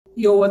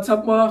Yo, what's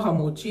up mga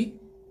kamochi?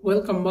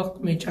 Welcome back to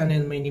my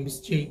channel. My name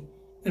is Jay.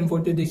 And for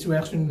today's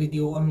reaction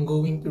video, I'm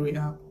going to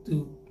react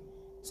to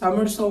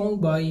Summer Song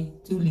by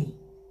Tuuli.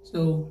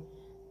 So,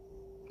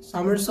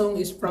 Summer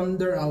Song is from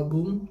their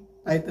album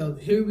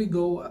titled Here We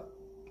Go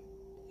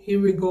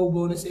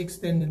Bonus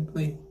Extended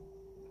Play.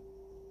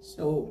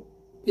 So,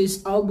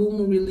 this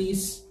album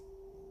released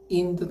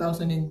in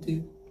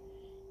 2002.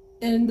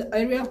 And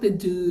I reacted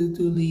to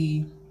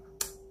Tuuli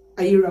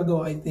a year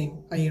ago, I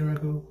think. A year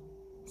ago.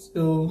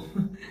 So,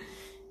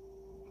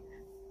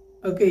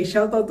 okay,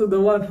 shout out to the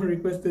one who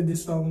requested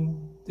this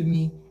song to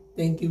me.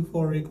 Thank you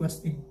for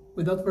requesting.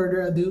 Without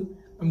further ado,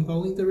 I'm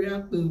going to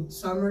react to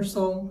Summer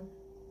Song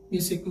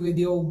music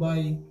video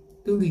by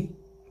Tuuli.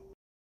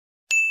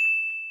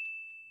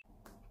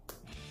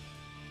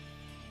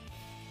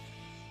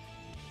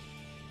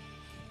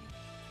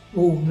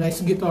 Oh, nice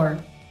guitar.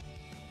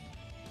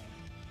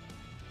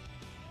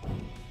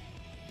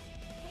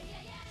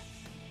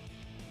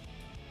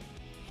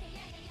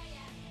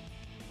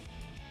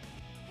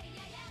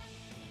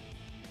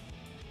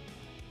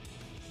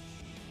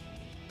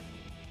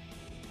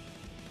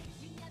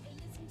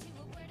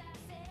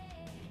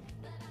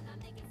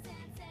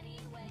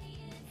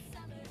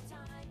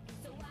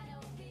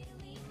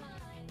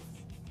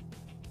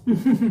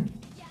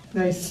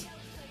 Nice.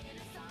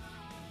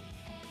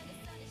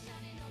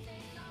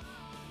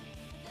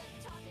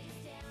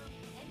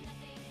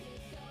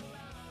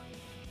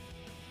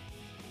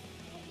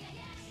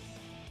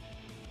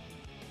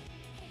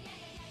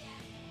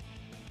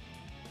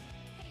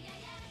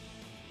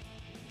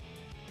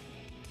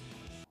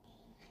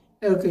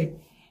 Okay,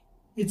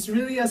 it's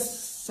really a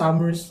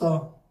summer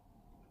song,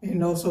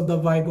 and also the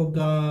vibe of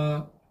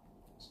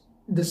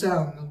the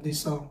sound of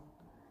this song.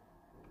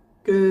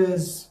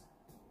 Cause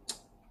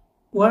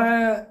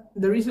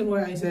the reason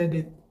why I said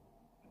it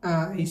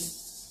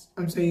is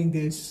I'm saying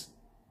this.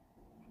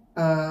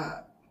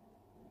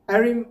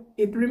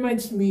 It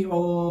reminds me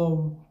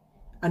of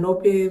an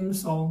OPM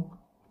song.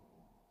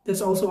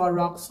 That's also a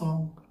rock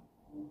song,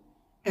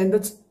 and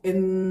that's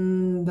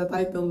in the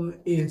title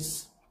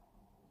is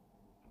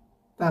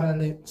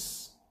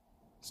Taralets.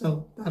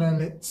 So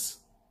Taralets.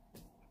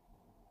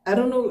 I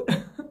don't know.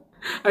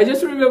 I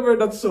just remember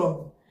that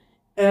song,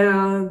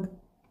 and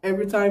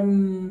every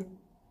time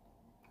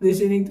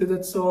listening to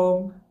that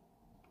song,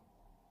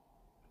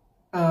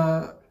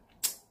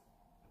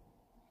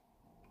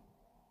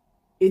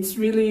 it's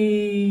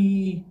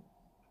really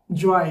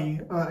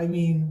dry. I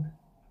mean,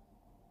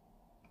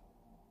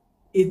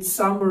 it's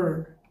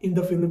summer in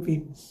the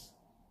Philippines,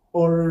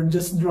 or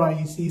just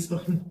dry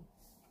season.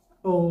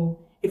 Oh,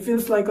 it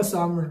feels like a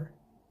summer.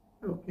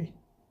 Okay.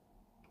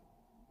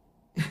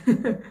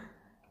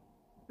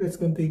 Let's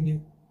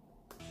continue.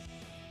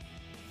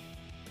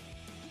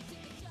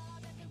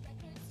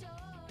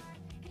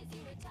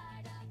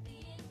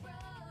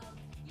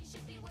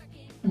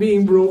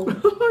 Being broke.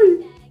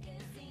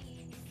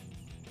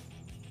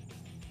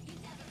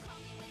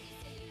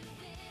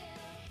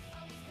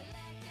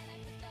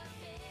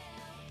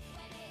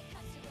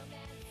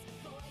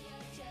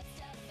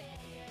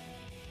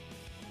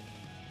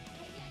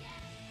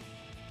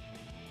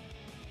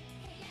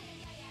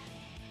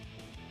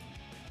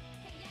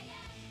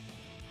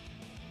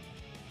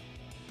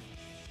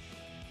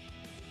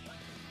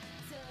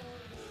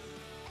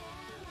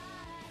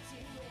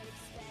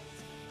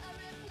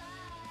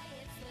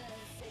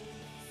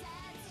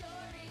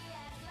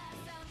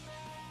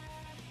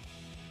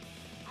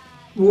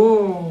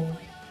 Whoa.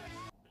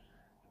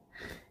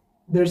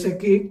 There's a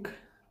kick.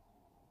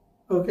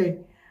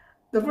 Okay.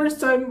 The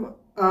first time,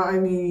 I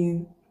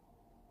mean,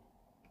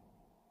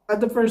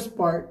 at the first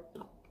part,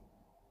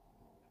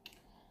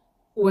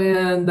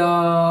 when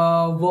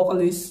the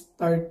vocalist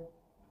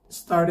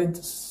started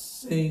to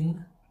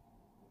sing,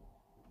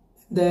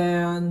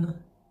 then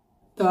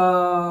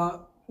the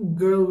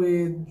girl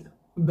with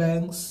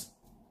bangs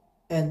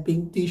and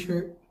pink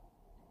t-shirt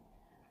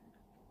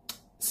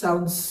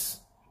sounds,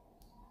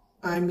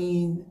 I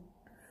mean,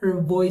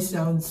 her voice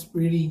sounds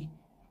pretty,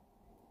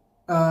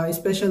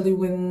 especially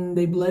when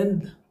they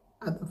blend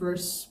at the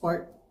first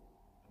part.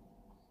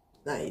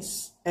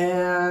 Nice.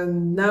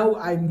 And now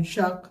I'm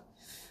shocked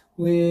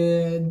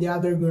with the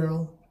other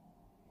girl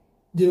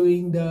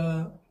doing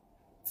the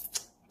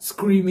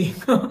screaming.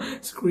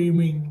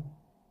 Screaming.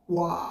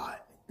 Wow,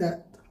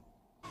 that.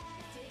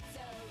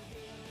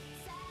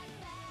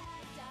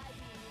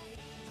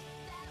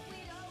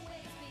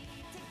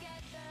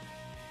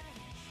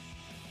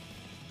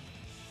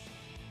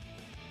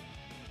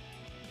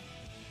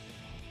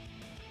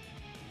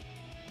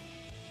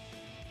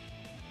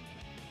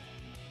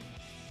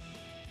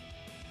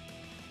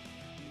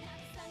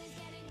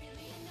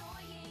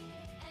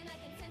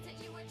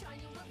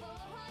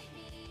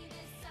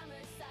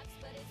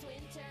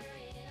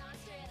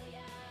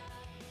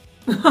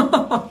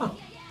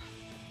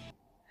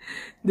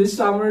 This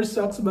summer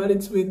sucks, but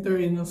it's winter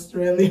in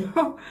Australia.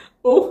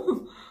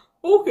 Oh,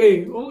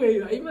 okay,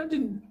 okay. I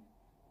imagine.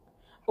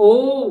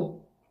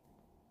 Oh,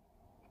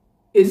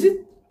 is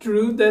it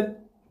true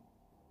that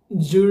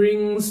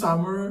during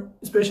summer,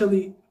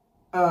 especially,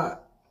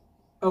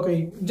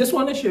 okay, just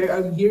want to share,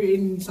 I'm here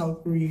in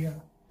South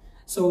Korea.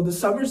 So the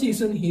summer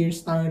season here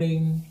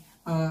started,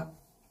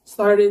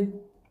 sorry,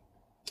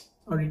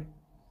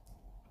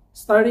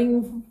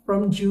 starting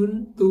from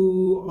June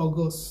to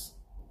August.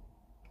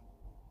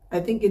 I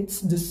think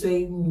it's the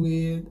same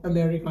with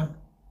America,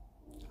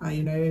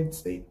 United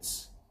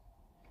States.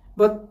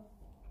 But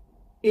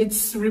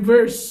it's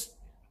reverse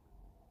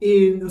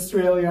in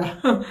Australia.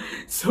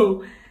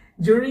 So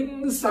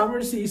during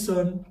summer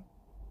season,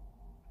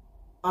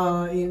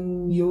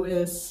 in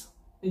US,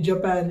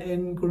 Japan,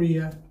 and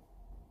Korea,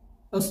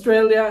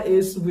 Australia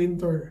is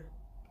winter.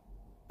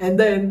 And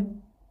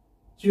then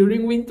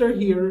during winter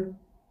here,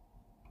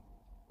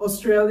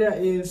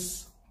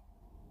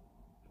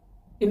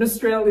 in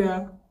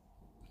Australia,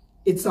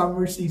 it's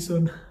summer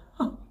season.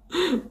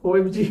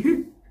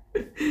 OMG.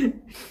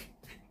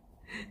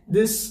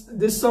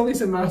 This song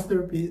is a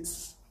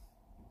masterpiece.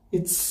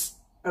 It's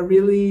a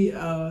really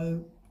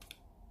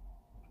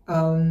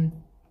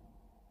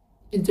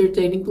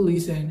entertaining to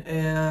listen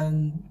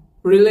and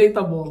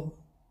relatable.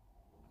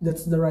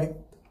 That's the right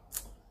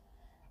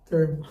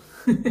term.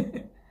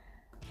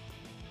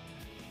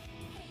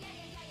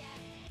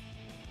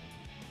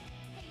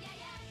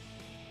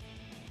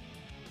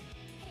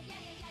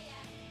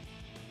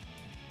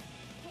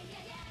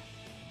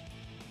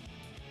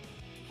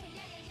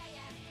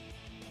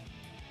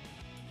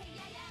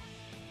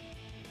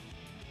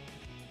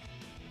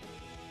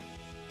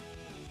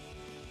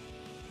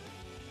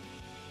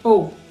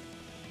 Oh,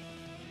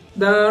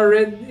 the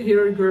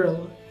red-haired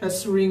girl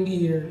has ring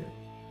here.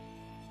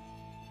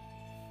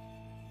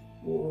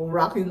 Oh,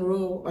 rock and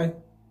roll.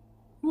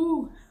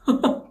 Woo.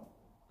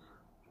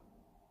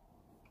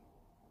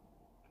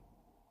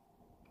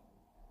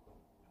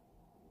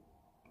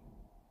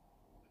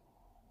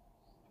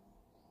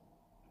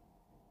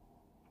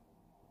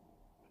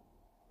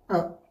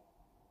 Oh,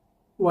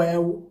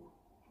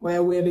 why I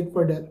waited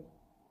for that?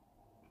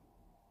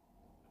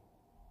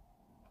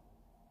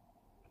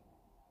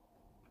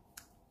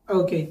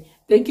 Okay,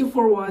 thank you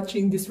for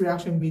watching this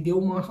reaction video,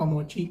 mga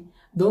kamochi.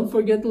 Don't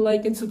forget to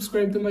like and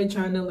subscribe to my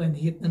channel and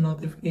hit the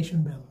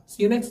notification bell.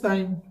 See you next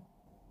time!